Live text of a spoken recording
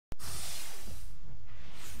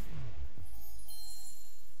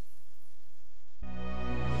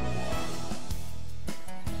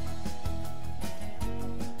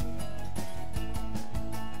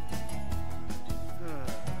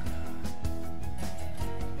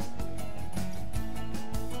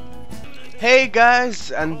Hey guys,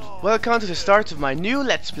 and welcome to the start of my new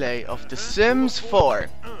Let's Play of The Sims 4.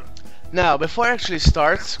 Now, before I actually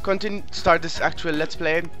start this actual Let's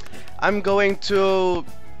Play, I'm going to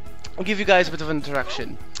give you guys a bit of an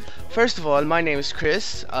introduction. First of all, my name is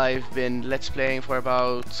Chris. I've been Let's Playing for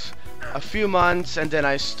about a few months and then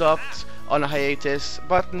I stopped on a hiatus,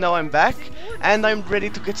 but now I'm back and I'm ready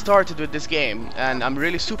to get started with this game, and I'm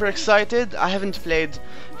really super excited. I haven't played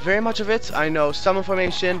very much of it. I know some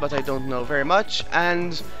information, but I don't know very much.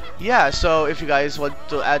 And yeah, so if you guys want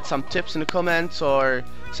to add some tips in the comments or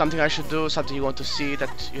something I should do, something you want to see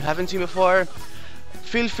that you haven't seen before,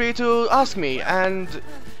 feel free to ask me. And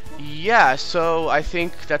yeah, so I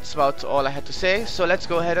think that's about all I had to say, so let's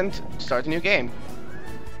go ahead and start a new game.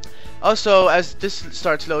 Also, as this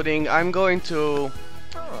starts loading, I'm going to,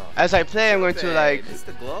 as I play, I'm going to like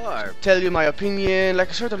tell you my opinion, like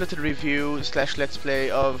a sort of little review slash let's play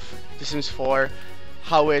of The Sims 4,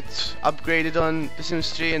 how it upgraded on The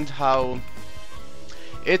Sims 3 and how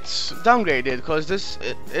it's downgraded, because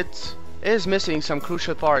it is missing some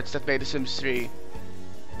crucial parts that made The Sims 3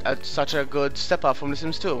 such a good step up from The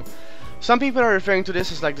Sims 2. Some people are referring to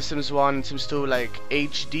this as like The Sims 1 and Sims 2 like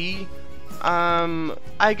HD.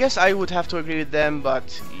 I guess I would have to agree with them,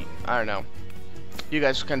 but I don't know. You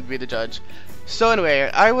guys can be the judge. So anyway,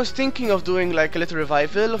 I was thinking of doing like a little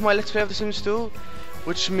revival of my Let's Play of The Sims 2,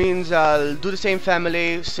 which means I'll do the same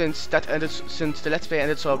family since the Let's Play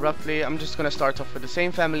ended so abruptly. I'm just gonna start off with the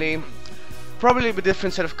same family, probably with a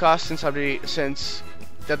different set of casts since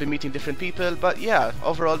they'll be meeting different people. But yeah,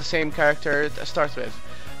 overall the same character to start with.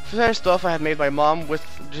 First off, I had made my mom, which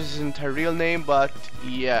isn't her real name, but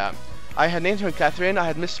yeah. I had named her Catherine. I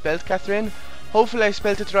had misspelled Catherine. Hopefully I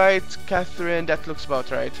spelled it right. Catherine, that looks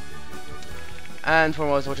about right. And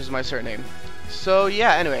foremost, which is my surname. So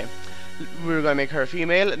yeah, anyway, we're gonna make her a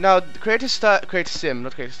female. Now, creative sim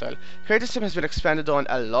has been expanded on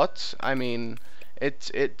a lot. I mean,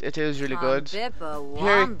 it is really good.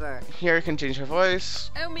 Here you can change her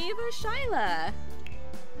voice. Omiba Shyla.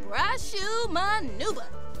 Brashu Manuba.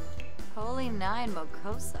 Holy Nine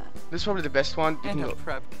Mokosa. This is probably the best one. You can go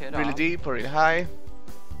really deep or really high.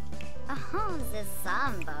 The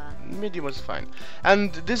samba. Medium was fine.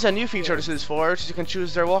 And this is a new feature of The Sims 4, so you can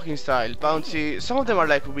choose their walking style. Bouncy. Some of them are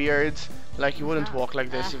like weird, like you wouldn't walk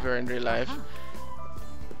like this if you were in real life.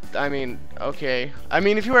 I mean, okay. I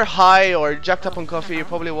mean, if you were high or jacked up on coffee, you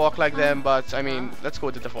probably walk like them, but I mean, let's go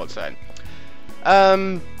with the default style.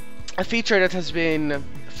 A feature that has been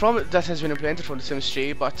implemented from The Sims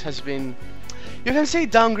 3, but has been, you can say,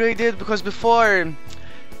 downgraded, because before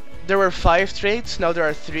there were 5 traits, now there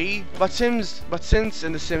are 3. But since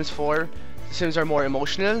in The Sims 4, the Sims are more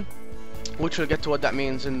emotional, which we'll get to what that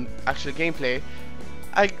means in actual gameplay.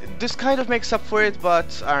 This kind of makes up for it,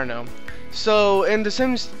 but I don't know. So in The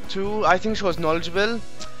Sims 2, I think she was knowledgeable,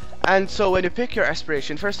 and so when you pick your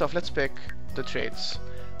aspiration, first off, let's pick the traits.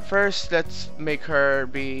 First, let's make her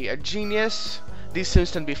be a genius. These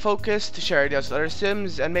Sims can be focused, share ideas with other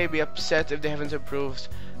Sims, and maybe upset if they haven't improved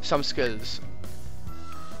some skills.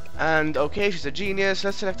 And okay, she's a genius.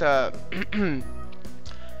 Let's select a.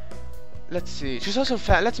 Let's see. She's also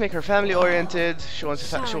let's make her family oriented. She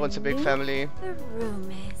wants a big family.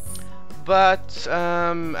 But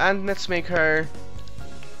and let's make her.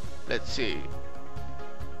 Let's see.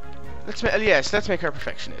 Let's make her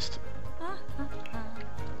perfectionist.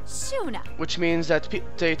 Which means that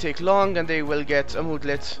they take long and they will get a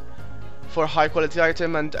moodlet for a high quality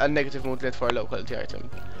item and a negative moodlet for a low quality item.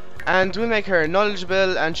 And we'll make her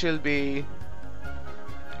knowledgeable, and she'll be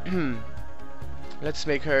let's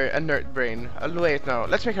make her a nerd brain. Wait, no,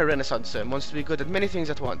 let's make her Renaissance Sim. Wants to be good at many things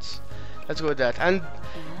at once. Let's go with that. And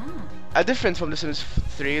a difference from The Sims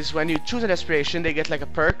 3 is when you choose an aspiration, they get like a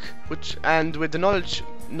perk, and with the knowledge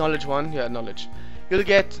one, you'll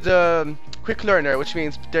get the quick learner, which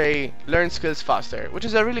means they learn skills faster, which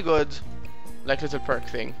is a really good like little perk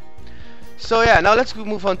thing. So yeah, now let's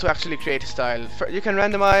move on to actually create a style. You can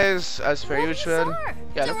randomize as per usual.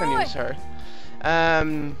 Yeah, look, can use her.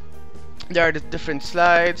 There are the different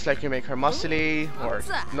slides, like you make her muscly or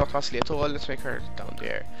not muscly at all. Let's make her down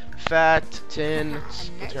there. Fat, thin. Let's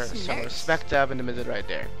put her somewhere smack dab in the middle right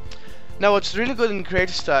there. Now what's really good in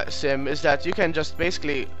Creative Sim is that you can just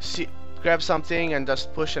basically grab something and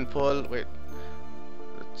just push and pull. Wait,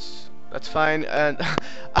 that's fine. And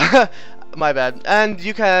my bad. And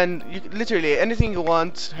you literally anything you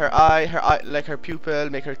want. Her eye, like her pupil,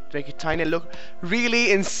 make it tiny, look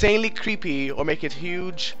really insanely creepy, or make it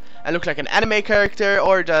huge and look like an anime character,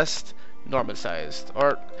 or just normal sized.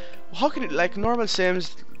 Or how can it, like normal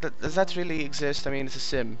Sims? Does that really exist? I mean, it's a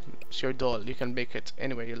Sim. It's your doll. You can make it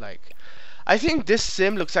anywhere you like. I think this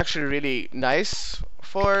sim looks actually really nice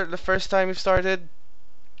for the first time we've started.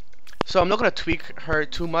 So I'm not gonna tweak her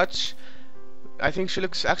too much. I think she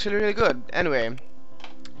looks actually really good. Anyway,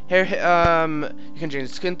 here you can change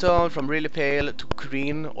the skin tone from really pale to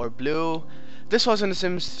green or blue. This was in The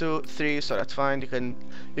Sims 2, 3, so that's fine. You can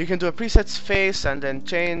do a preset face and then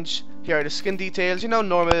change. Here are the skin details. You know,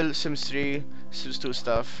 normal Sims 3, Sims 2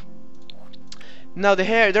 stuff. Now the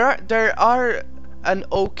hair, there are an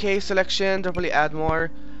okay selection. They'll probably add more.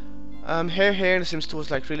 Hair in The Sims 2 was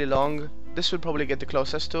like really long. This will probably get the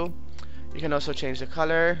closest to. You can also change the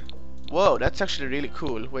color. Whoa, that's actually really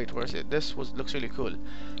cool. Wait, where is it? Looks really cool.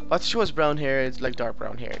 But she was brown hair. It's like dark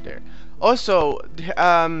brown hair there. Also,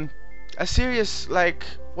 a serious like,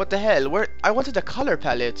 what the hell? Where I wanted a color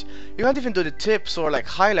palette. You can't even do the tips or like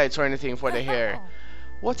highlights or anything for the hair.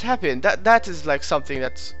 What happened? That is like something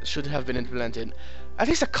that should have been implemented. At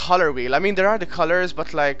least a color wheel. I mean, there are the colors,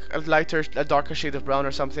 but like a darker shade of brown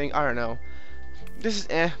or something. I don't know. This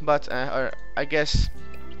is but or I guess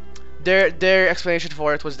their explanation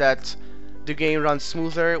for it was that the game runs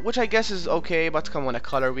smoother, which I guess is okay, but come on, a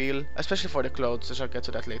color wheel, especially for the clothes, which I'll get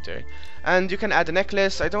to that later. And you can add a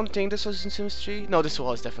necklace. I don't think this was in Sims 3. No, this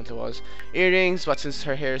definitely was. Earrings, but since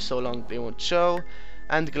her hair is so long, they won't show.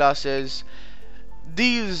 And glasses.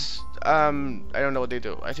 These, I don't know what they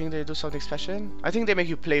do. I think they do something special. I think they make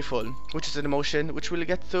you playful, which is an emotion, which we'll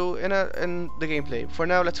get to in the gameplay. For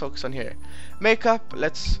now, let's focus on here. Makeup,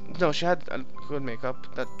 no, she had a good makeup.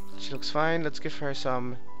 She looks fine. Let's give her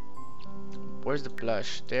some... Where's the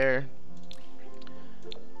blush? There.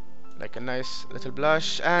 Like a nice little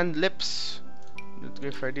blush. And lips. Let's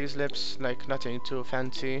give her these lips. Like nothing too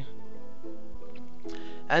fancy.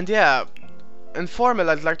 And yeah, in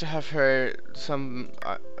formal, I'd like to have her some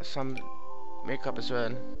makeup as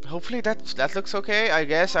well. Hopefully that looks okay. I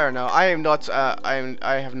guess, I don't know. I am not.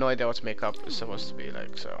 I have no idea what makeup is supposed to be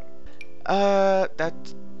like. So, and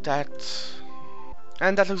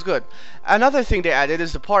that looks good. Another thing they added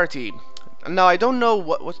is the party. Now I don't know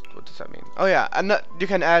what does that mean. Oh yeah, and you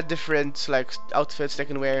can add different like outfits they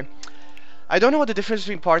can wear. I don't know what the difference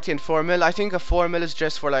between party and formal. I think a formal is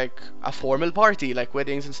just for like a formal party, like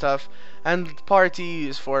weddings and stuff, and party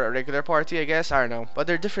is for a regular party, I guess. I don't know, but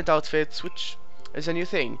they're different outfits, which is a new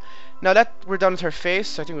thing. Now that we're done with her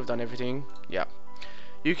face, I think we've done everything. Yeah,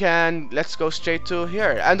 let's go straight to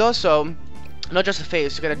here. And also, not just the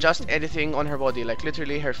face, you can adjust anything on her body, like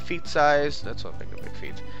literally her feet size. That's not like a big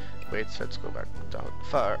feet. Wait, let's go back down.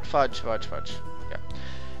 Fudge.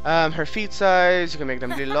 Yeah. Her feet size, you can make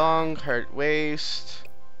them really long. Her waist,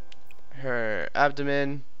 her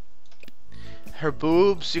abdomen, her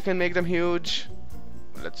boobs, you can make them huge.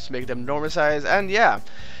 Let's make them normal size. And yeah,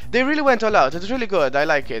 they really went all out. It's really good. I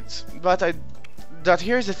like it. But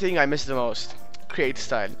here's the thing I miss the most: create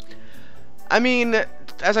style. I mean,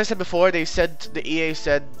 as I said before, the EA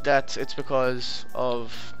said that it's because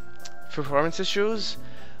of performance issues.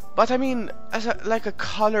 But I mean, as like a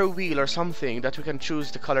color wheel or something that we can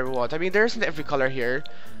choose the color we want. I mean, there isn't every color here.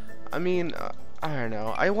 I mean, I don't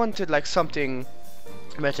know. I wanted like something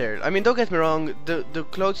better. I mean, don't get me wrong. The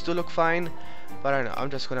clothes do look fine, but I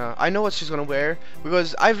don't know. I know what she's gonna wear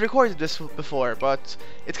because I've recorded this before, but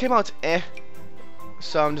it came out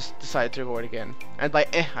so I'm just decided to record again. And by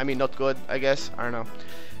I mean not good, I guess. I don't know.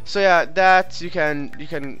 So yeah, that you can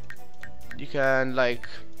like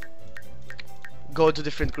go to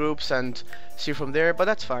different groups and see from there, but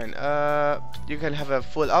that's fine. You can have a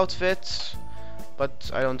full outfit,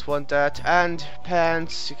 but I don't want that. And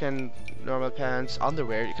pants, you can normal pants,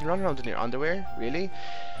 underwear. You can run around in your underwear, really?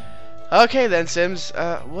 Okay then, Sims.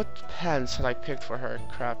 What pants had I picked for her?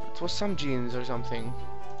 Crap, it was some jeans or something.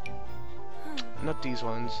 Not these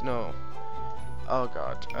ones, no. Oh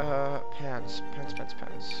god. Pants.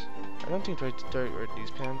 I don't think they were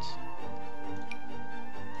these pants.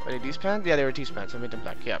 Were they these pants? Yeah, they were these pants. I made them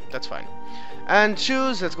black. Yeah, that's fine. And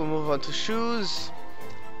shoes. Let's go move on to shoes.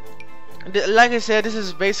 Like I said, this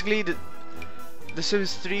is basically the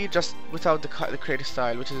Sims 3 just without the creative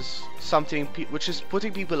style, which is something which is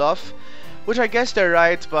putting people off. Which I guess they're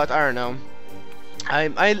right, but I don't know.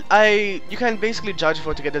 You can basically judge if you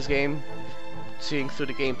want to get this game, seeing through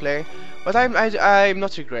the gameplay. But I'm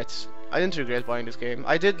not regret. I didn't regret buying this game.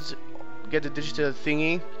 I did get the digital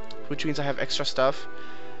thingy, which means I have extra stuff.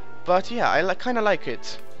 But yeah, I kind of like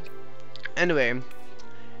it. Anyway,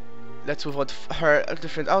 let's move on to her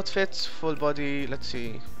different outfits. Full body. Let's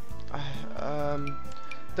see.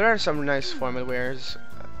 There are some nice formal wears.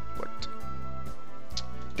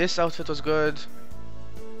 This outfit was good.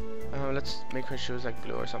 Let's make her shoes like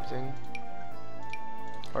blue or something,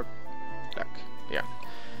 or black. Yeah.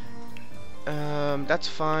 That's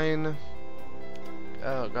fine.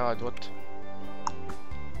 Oh god, what?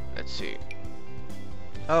 Let's see.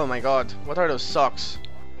 Oh my god, what are those socks?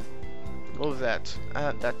 Move that.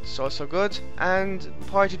 That's also good. And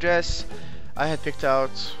party dress, I had picked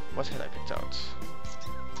out. What had I picked out?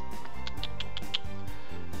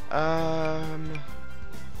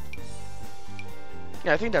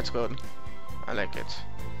 Yeah, I think that's good. I like it.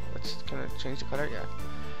 Can I change the color? Yeah.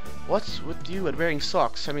 What's with you and wearing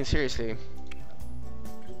socks? I mean, seriously.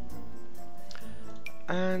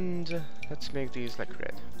 And let's make these like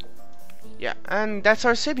red. Yeah, and that's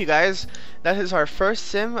our sim, you guys. That is our first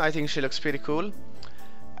sim. I think she looks pretty cool.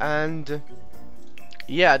 And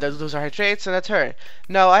yeah, those are her traits, and that's her.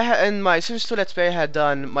 Now, in my Sims 2 Let's Play, I had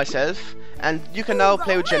done myself, and you can now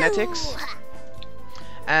play with genetics,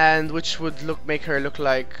 and which would make her look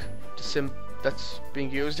like the sim that's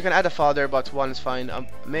being used. You can add a father, but one is fine. A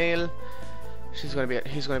male. He's gonna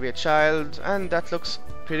be a child, and that looks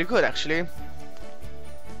pretty good actually.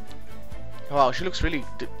 Wow, she looks really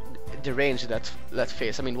deranged. That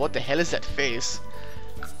face. I mean, what the hell is that face?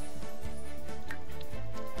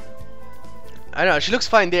 I don't know. She looks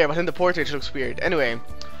fine there, but in the portrait she looks weird. Anyway,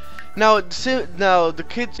 now the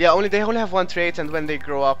kids. Yeah, they only have one trait, and when they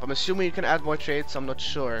grow up, I'm assuming you can add more traits. I'm not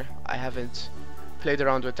sure. I haven't played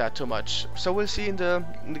around with that too much, so we'll see in the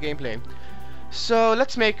gameplay. So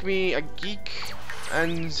let's make me a geek,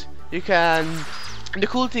 and you can. The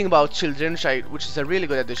cool thing about children, which is a really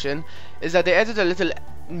good addition, is that they added a little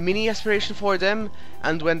mini aspiration for them,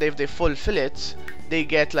 and when they fulfill it, they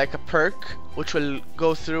get like a perk, which will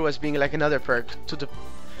go through as being like another perk to the.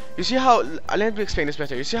 You see how? Let me explain this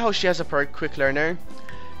better. You see how she has a perk, Quick Learner?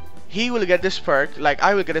 He will get this perk, like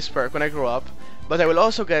I will get this perk when I grow up, but I will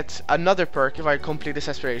also get another perk if I complete this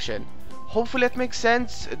aspiration. Hopefully it makes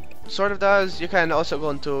sense. It sort of does. You can also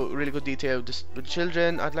go into really good detail with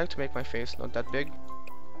children. I'd like to make my face not that big.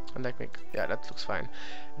 Yeah, that looks fine.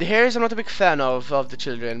 The hairs I'm not a big fan of the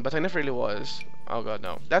children, but I never really was. Oh god,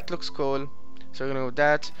 no. That looks cool. So we're gonna go with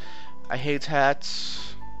that. I hate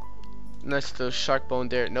hats. Nice little shark bone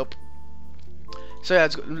there. Nope. So yeah,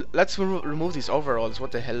 let's remove these overalls.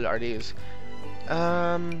 What the hell are these?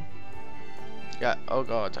 Yeah. Oh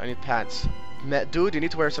god, I need pants. Dude, you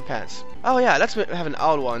need to wear some pants. Oh yeah, let's have an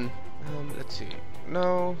owl one. Let's see.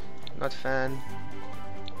 No, not fan.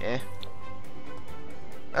 Eh.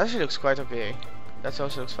 That actually looks quite okay. That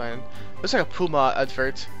also looks fine. Looks like a Puma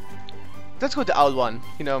advert. Let's go with the owl one.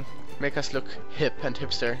 You know, make us look hip and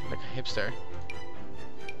hipster, like a hipster.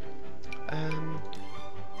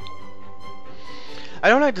 I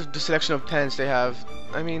don't like the selection of pants they have.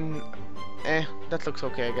 I mean, that looks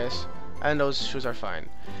okay, I guess. And those shoes are fine.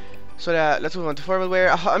 So yeah, let's move on to formal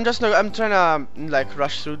wear. I'm trying to like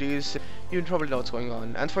rush through these. You probably know what's going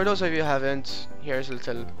on. And for those of you who haven't, here's a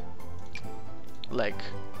little like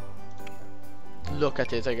look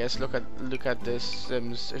at it, I guess. Look at this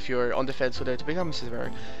Sims if you're on the fence whether to become a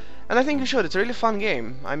Simmer. And I think you should. It's a really fun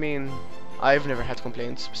game. I mean, I've never had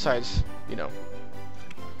complaints. Besides, you know,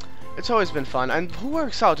 it's always been fun. And who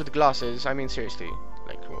works out with glasses? I mean, seriously,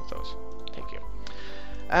 like remove those. Thank you.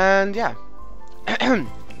 And yeah.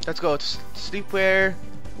 Let's go to sleepwear.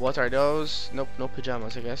 What are those? Nope, no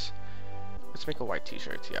pajamas, I guess. Let's make a white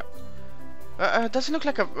t-shirt, yeah. Doesn't look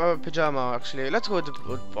like a pajama, actually. Let's go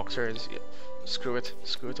with boxers. Yeah. Screw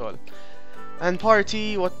it all. And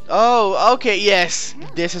party, what? Oh, okay, yes!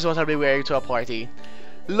 This is what I'll be wearing to a party.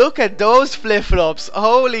 Look at those flip-flops!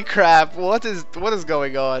 Holy crap, what is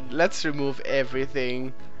going on? Let's remove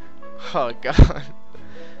everything. Oh god.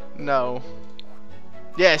 No.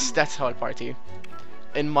 Yes, that's how I party.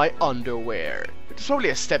 In my underwear. It's probably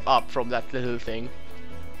a step up from that little thing.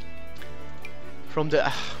 From the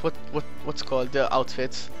what's called the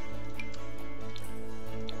outfits.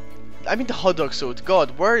 I mean the hot dog suit.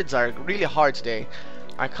 God, words are really hard today.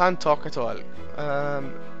 I can't talk at all.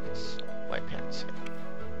 White pants.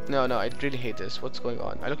 No, I really hate this. What's going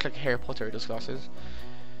on? I look like Harry Potter with those glasses.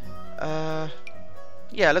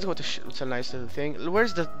 Yeah, let's go to it's a nice little thing.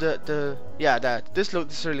 Where's yeah, that. This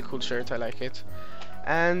is a really cool shirt. I like it.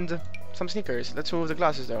 And some sneakers. Let's remove the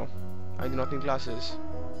glasses though. I do not need glasses.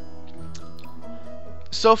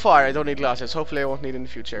 So far, I don't need glasses. Hopefully, I won't need in the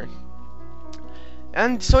future.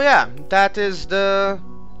 And so yeah, that is the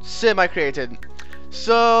sim I created.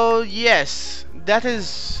 So yes, that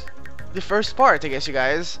is the first part, I guess, you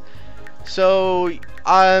guys. So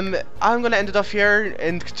I'm gonna end it off here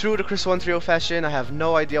in true the Chris 130 fashion. I have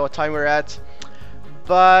no idea what time we're at,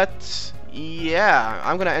 but yeah,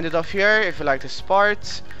 I'm gonna end it off here. If you like this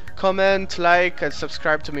part, comment, like, and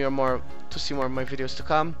subscribe to me or more to see more of my videos to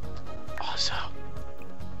come. Also,